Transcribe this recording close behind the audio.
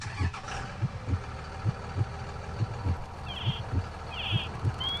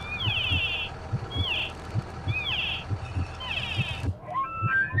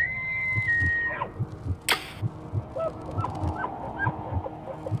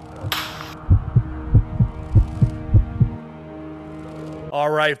All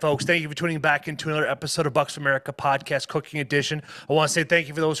right, folks. Thank you for tuning back into another episode of Bucks of America Podcast Cooking Edition. I want to say thank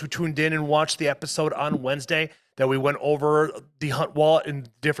you for those who tuned in and watched the episode on Wednesday that we went over the Hunt wallet and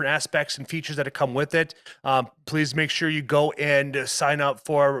different aspects and features that have come with it. Please make sure you go and sign up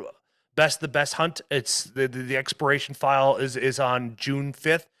for the Best Hunt. It's the expiration file is on June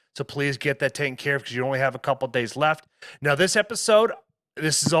 5th. So please get that taken care of because you only have a couple days left. Now, this episode,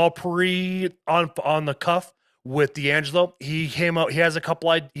 this is all on the cuff with D'Angelo. He came out. He has a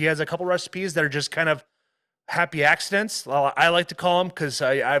couple recipes that are just kind of happy accidents. I like to call them because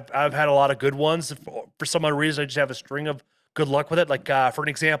I've had a lot of good ones. For some other reason, I just have a string of good luck with it. Like for an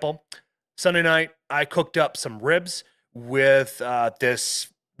example, Sunday night I cooked up some ribs with this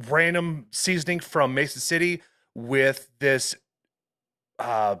random seasoning from Mason City with this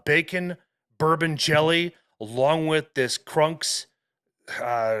bacon bourbon jelly, along with this Crunk's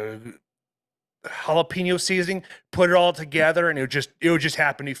jalapeno seasoning. Put it all together, and it would just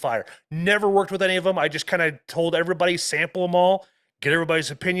happen to be fire. Never worked with any of them. I just kind of told everybody, sample them all, get everybody's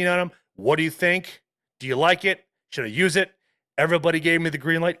opinion on them. What do you think? Do you like it? Should I use it? Everybody gave me the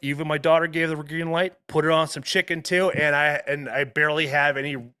green light. Even my daughter gave the green light. Put it on some chicken too, and I barely have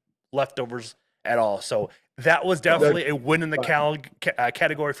any leftovers at all. So that was definitely a win in the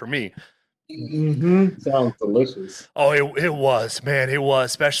category for me. Sounds delicious. Oh, it was, man. It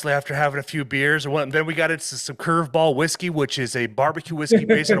was, especially after having a few beers. And then we got into some Curveball whiskey, which is a barbecue whiskey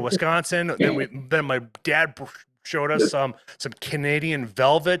based out of Wisconsin. Then my dad showed us some Canadian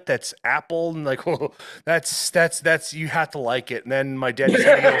Velvet that's apple, and like, oh, that's you have to like it. And then my dad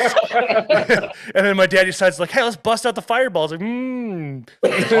decides like, hey, let's bust out the fireballs.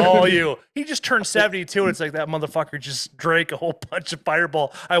 Like, all you. He just turned 72, and it's like that motherfucker just drank a whole bunch of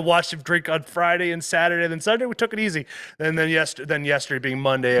Fireball. I watched him drink on Friday and Saturday, and then Sunday we took it easy. And then yesterday being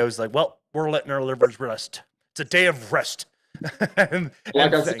Monday, I was like, well, we're letting our livers rest. It's a day of rest.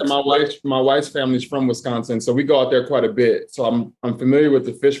 Like I said, my wife's family's from Wisconsin, so we go out there quite a bit. So I'm familiar with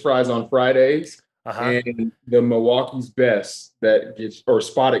the fish fries on Fridays and the Milwaukee's Best or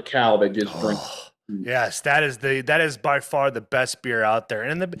Spotted Cow that gets drinking. Yes, that is by far the best beer out there.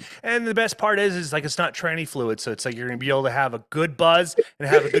 And the best part is like it's not tranny fluid, so it's like you're gonna be able to have a good buzz and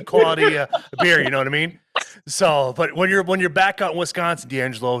have a good quality beer. You know what I mean? So, but when you're back out in Wisconsin,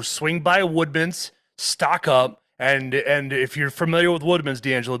 D'Angelo, swing by Woodman's, stock up. And if you're familiar with Woodman's,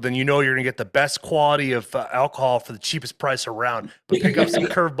 D'Angelo, then you know you're going to get the best quality of alcohol for the cheapest price around. But pick up some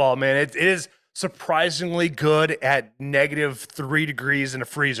Curveball, man. It is surprisingly good at -3 degrees in a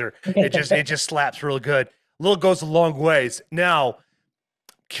freezer. It just slaps real good. Little goes a long ways. Now,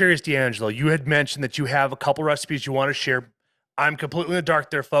 curious, D'Angelo, you had mentioned that you have a couple recipes you want to share. I'm completely in the dark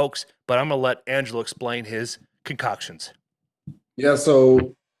there, folks, but I'm going to let Angelo explain his concoctions. Yeah,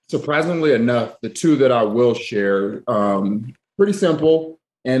 so surprisingly enough, the two that I will share, pretty simple,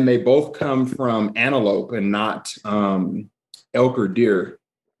 and they both come from antelope and not elk or deer.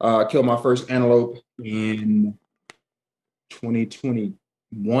 I killed my first antelope in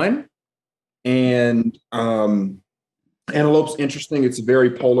 2021, and antelope's interesting. It's very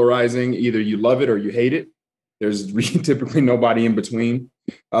polarizing. Either you love it or you hate it. There's typically nobody in between.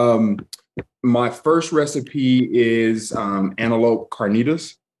 My first recipe is antelope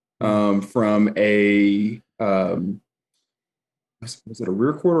carnitas. From a was it a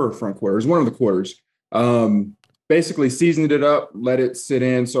rear quarter or a front quarter? It was one of the quarters. Basically seasoned it up, let it sit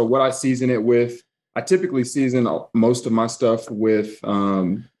in. So what I season it with, I typically season most of my stuff with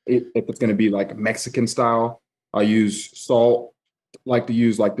if it's going to be like Mexican style, I use salt. Like to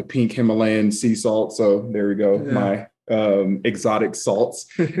use like the pink Himalayan sea salt. So there we go, my exotic salts,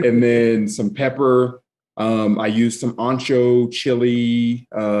 and then some pepper. I use some ancho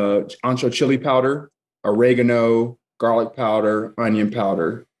chili powder, oregano, garlic powder, onion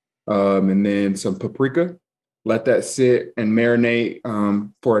powder, and then some paprika. Let that sit and marinate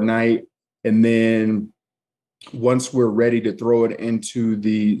for a night. And then once we're ready to throw it into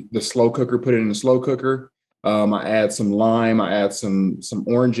the slow cooker, put it in the slow cooker. I add some lime. I add some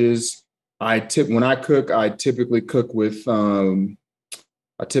oranges. When I cook, I typically cook with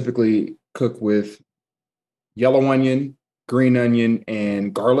yellow onion, green onion,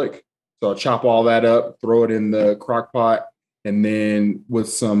 and garlic. So I'll chop all that up, throw it in the crock pot, and then with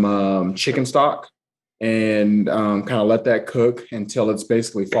some chicken stock, and kind of let that cook until it's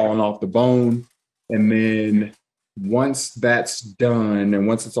basically falling off the bone. And then once that's done, and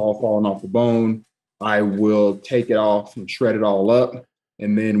once it's all fallen off the bone, I will take it off and shred it all up.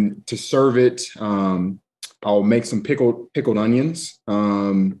 And then to serve it, I'll make some pickled onions.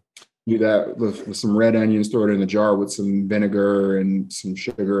 Do that with some red onions, throw it in a jar with some vinegar and some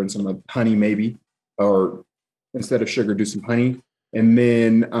sugar and some honey maybe, or instead of sugar, do some honey. And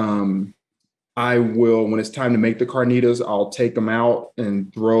then I will, when it's time to make the carnitas, I'll take them out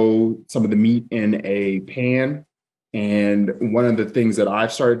and throw some of the meat in a pan. And one of the things that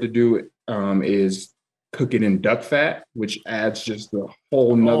I've started to do is cook it in duck fat, which adds just a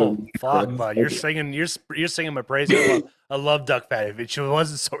whole nother. Oh fuck, bud! You're singing my praise. I love duck fat. If it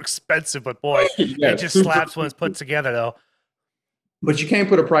wasn't so expensive, but boy, Yeah, it just super. slaps when it's put together, though. But you can't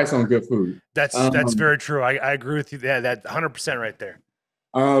put a price on good food. That's very true. I agree with you. That 100% right there.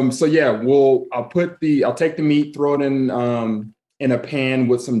 So yeah, I'll take the meat, throw it in a pan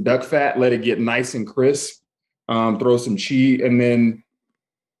with some duck fat, let it get nice and crisp. Throw some cheese, and then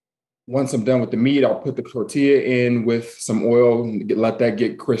once I'm done with the meat, I'll put the tortilla in with some oil and let that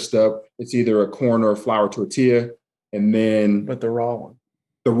get crisped up. It's either a corn or a flour tortilla, and then But the raw one.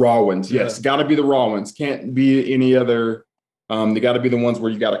 the raw ones, yes, Yeah. got to be the raw ones. Can't be any other. They got to be the ones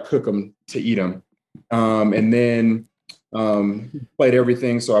where you got to cook them to eat them. And then plate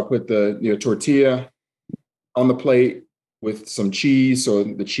everything. So I put the tortilla on the plate with some cheese, so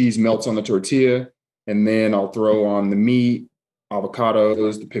the cheese melts on the tortilla, and then I'll throw on the meat,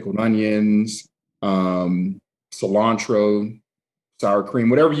 avocados, the pickled onions, cilantro, sour cream,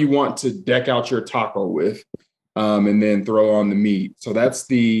 whatever you want to deck out your taco with, and then throw on the meat. So that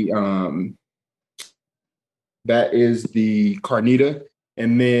is the carnita.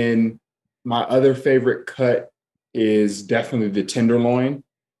 And then my other favorite cut is definitely the tenderloin.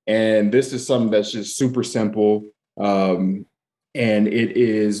 And this is something that's just super simple. And it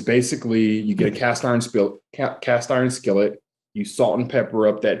is basically you get a cast iron skillet, you salt and pepper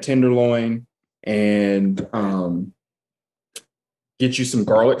up that tenderloin, and get you some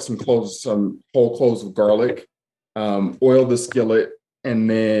garlic, some whole cloves of garlic, oil the skillet, and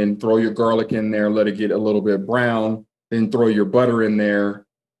then throw your garlic in there, let it get a little bit brown, then throw your butter in there,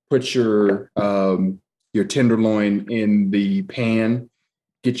 put your tenderloin in the pan,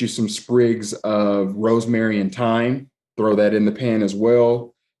 get you some sprigs of rosemary and thyme, throw that in the pan as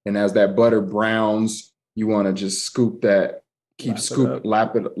well. And as that butter browns, you want to just scoop that,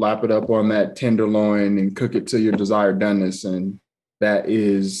 lap it up on that tenderloin and cook it to your desired doneness. And that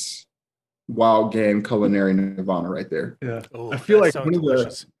is wild game culinary nirvana right there. Yeah. Oh, I feel that like sounds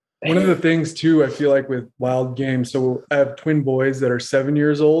delicious. one of the things too, I feel like with wild game. So I have twin boys that are 7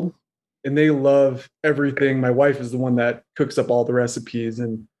 years old and they love everything. My wife is the one that cooks up all the recipes.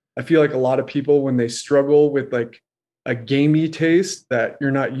 And I feel like a lot of people, when they struggle with like a gamey taste that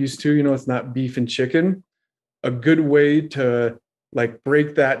you're not used to, it's not beef and chicken, a good way to like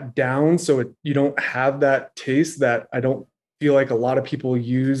break that down so you don't have that taste that I don't feel like a lot of people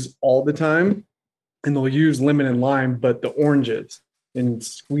use all the time. And they'll use lemon and lime, but the oranges and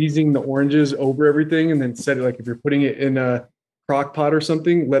squeezing the oranges over everything and then set it, like if you're putting it in a crock pot or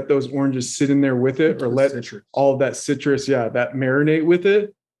something, let those oranges sit in there with it, or let all of that citrus, that marinate with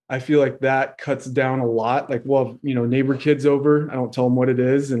it. I feel like that cuts down a lot. Like, well, neighbor kids over, I don't tell them what it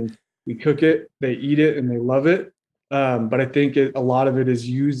is, and we cook it, they eat it, and they love it. But I think a lot of it is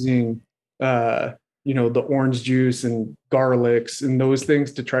using, the orange juice and garlics and those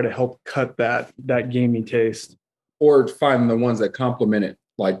things to try to help cut that gamey taste. Or find the ones that complement it,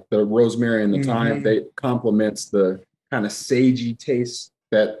 like the rosemary and the thyme. They complements the kind of sagey taste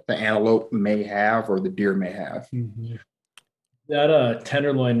that the antelope may have or the deer may have. That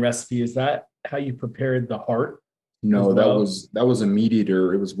tenderloin recipe, is that how you prepared the heart? No, that was a meat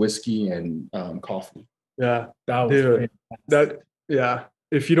eater. It was whiskey and coffee. Yeah, that was fantastic.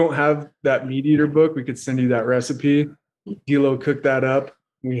 If you don't have that meat eater book, we could send you that recipe. Dilo cooked that up.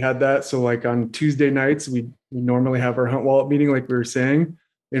 We had that. So like on Tuesday nights, we normally have our HUNTwallet meeting, like we were saying.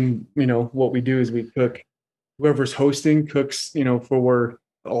 And what we do is we cook, whoever's hosting cooks, for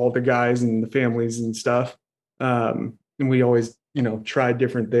all the guys and the families and stuff. And we always, try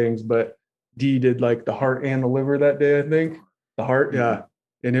different things, but Dee did like the heart and the liver that day, I think. The heart, yeah.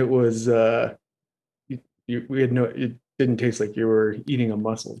 And it was it didn't taste like you were eating a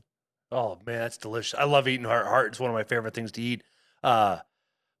mussel. Oh man, that's delicious. I love eating heart. Heart is one of my favorite things to eat. But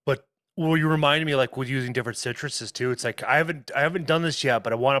you reminded me, like with using different citruses too. It's like I haven't done this yet,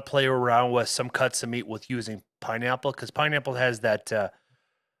 but I want to play around with some cuts of meat with using pineapple, because pineapple has that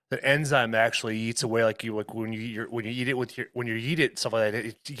enzyme that actually eats away, like when you eat it stuff like that.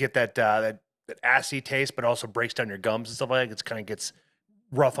 You get that acid taste, but also breaks down your gums and stuff like that. It kind of gets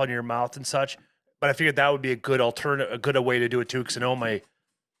rough on your mouth and such. But I figured that would be a good alternative, a good way to do it too, because I know my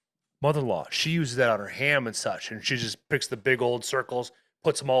mother-in-law, she uses that on her ham and such, and she just picks the big old circles,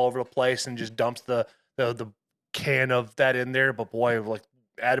 puts them all over the place, and just dumps the can of that in there. But boy, like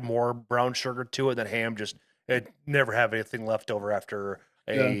add more brown sugar to it, then it never have anything left over after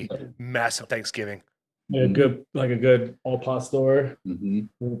a massive Thanksgiving. like a good all pastor Mhm.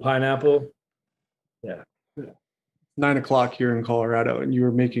 with pineapple. 9 o'clock here in Colorado, and you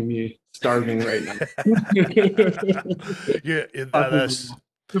were making me starving right now. Yeah,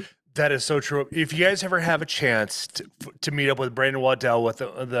 that is so true. If you guys ever have a chance to meet up with Brandon Waddell with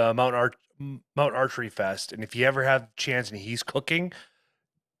the Mount Archery Fest, and if you ever have a chance and he's cooking,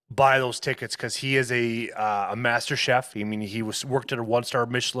 buy those tickets because he is a master chef. I mean, he worked at a 1-star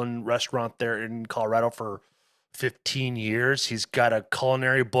Michelin restaurant there in Colorado for 15 years. He's got a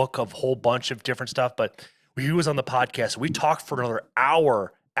culinary book of a whole bunch of different stuff. But he was on the podcast. We talked for another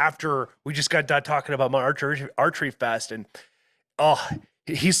hour after we just got done talking about my archery fest, and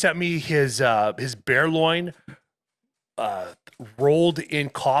he sent me his bear loin rolled in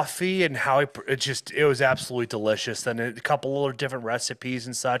coffee and how it was absolutely delicious. And a couple of different recipes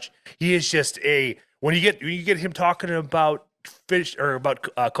and such. He is just when you get him talking about fish or about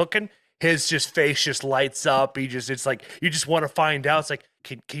cooking, his face just lights up. It's like you just want to find out. It's like,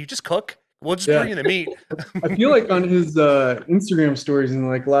 can you just cook? We'll just bring you the meat. I feel like on his Instagram stories in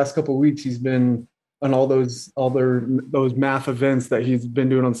like the last couple of weeks, he's been on all those math events that he's been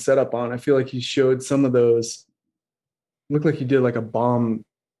doing on setup on. I feel like he showed some of those. Looked like he did like a bomb,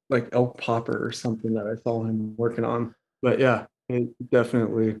 like elk popper or something that I saw him working on. But yeah, it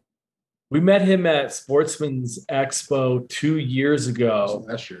definitely. We met him at Sportsman's Expo 2 years ago.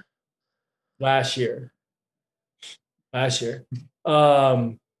 Last year.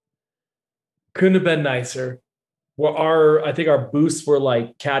 Couldn't have been nicer. I think our booths were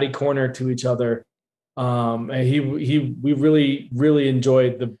like catty corner to each other. And we really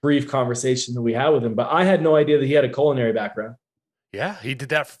enjoyed the brief conversation that we had with him, but I had no idea that he had a culinary background. Yeah, he did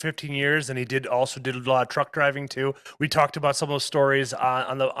that for 15 years, and he also did a lot of truck driving too. We talked about some of those stories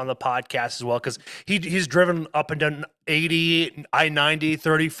on the podcast as well, because he's driven up and down 80, I-90,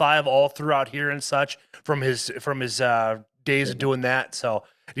 35 all throughout here and such from his days of doing that. So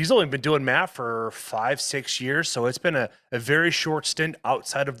he's only been doing math for 5-6 years, so it's been a very short stint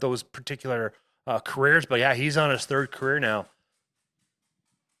outside of those particular careers. But yeah, he's on his 3rd career now.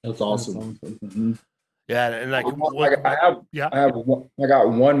 That's awesome. Mm-hmm. Yeah, and like I got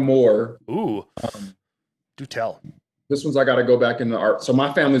one more. Ooh, do tell. This one's I got to go back into art. So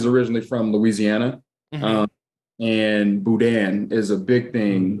my family's originally from Louisiana, and boudin is a big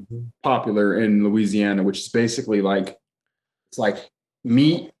thing, popular in Louisiana, which is basically it's like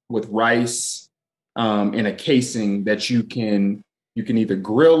meat with rice in a casing that you can either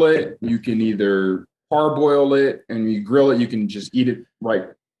grill it, you can either parboil it, and you grill it, you can just eat it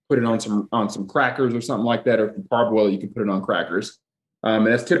put it on some crackers or something like that, or if you parboil it, you can put it on crackers. And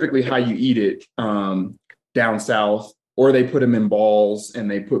that's typically how you eat it down south, or they put them in balls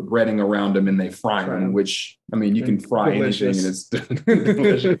and they put breading around them and they fry them, which, I mean, you can fry anything and it's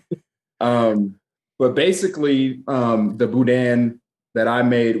delicious. But basically, the boudin that I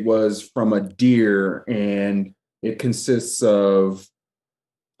made was from a deer, and it consists of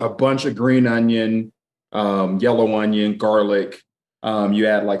a bunch of green onion, yellow onion, garlic. You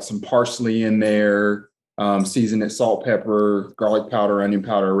add like some parsley in there, season it, salt, pepper, garlic powder, onion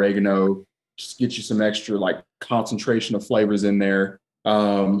powder, oregano, just get you some extra like concentration of flavors in there.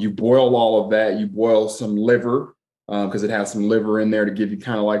 You boil all of that. You boil some liver because it has some liver in there to give you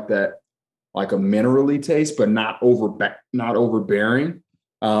kind of like that, like a minerally taste, but not overbearing.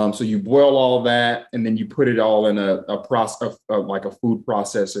 So you boil all of that, and then you put it all in a process like a food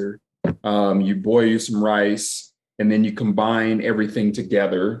processor. You boil you some rice. And then you combine everything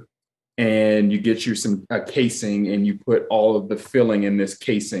together, and you get you a casing, and you put all of the filling in this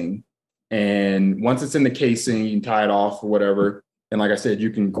casing. And once it's in the casing, you can tie it off or whatever. And like I said,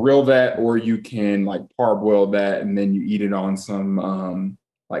 you can grill that, or you can like parboil that, and then you eat it on some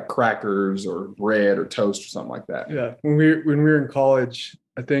like crackers or bread or toast or something like that. Yeah, when we were in college,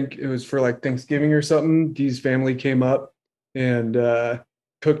 I think it was for like Thanksgiving or something. Dee's family came up and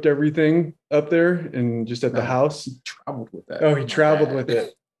cooked everything up there and just at the house. He traveled with that. Oh, he traveled with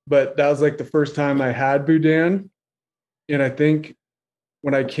it. But that was like the first time I had boudin. And I think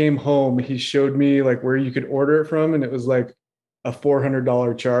when I came home, he showed me like where you could order it from. And it was like a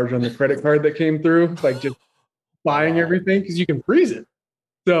 $400 charge on the credit card that came through, like just buying everything because you can freeze it.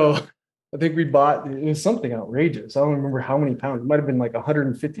 So I think it was something outrageous. I don't remember how many pounds. It might have been like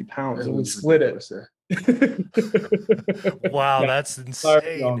 150 pounds, and we split it. Wow, that's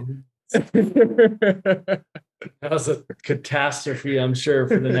insane. That was a catastrophe, I'm sure,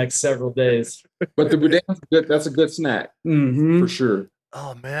 for the next several days. But the boudin, that's a good snack for sure.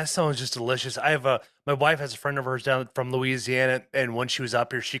 Oh man, that sounds just delicious. My wife has a friend of hers down from Louisiana, and when she was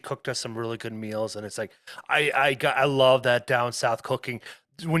up here, she cooked us some really good meals. And it's like I love that down south cooking.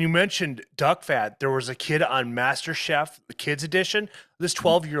 when you mentioned duck fat, there was a kid on MasterChef, the kids edition. This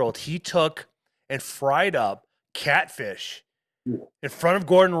 12-year-old, he took and fried up catfish in front of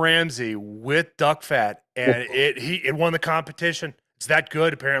Gordon Ramsay with duck fat, and it won the competition. It's that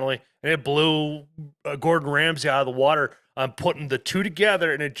good, apparently, and it blew Gordon Ramsay out of the water on putting the two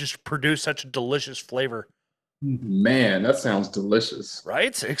together, and it just produced such a delicious flavor. Man, that sounds delicious.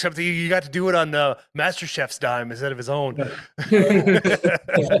 Right? Except that you got to do it on the MasterChef's dime instead of his own.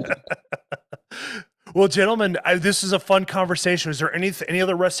 Well, gentlemen, this is a fun conversation. Is there any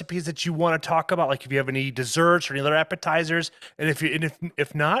other recipes that you want to talk about? Like if you have any desserts or any other appetizers, and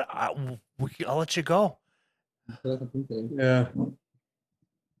if not, I'll let you go. Yeah.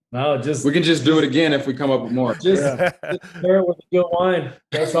 No, We can just do it again if we come up with more. just pair it with a good wine.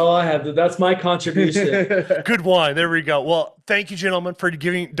 That's all I have. That's my contribution. Good wine. There we go. Well, thank you, gentlemen, for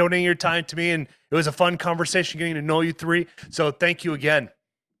donating your time to me, and it was a fun conversation getting to know you three. So thank you again.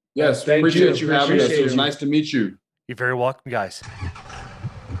 Yes, Thank appreciate you. you having us. It was Appreciate you. nice to meet you. You're very welcome, guys.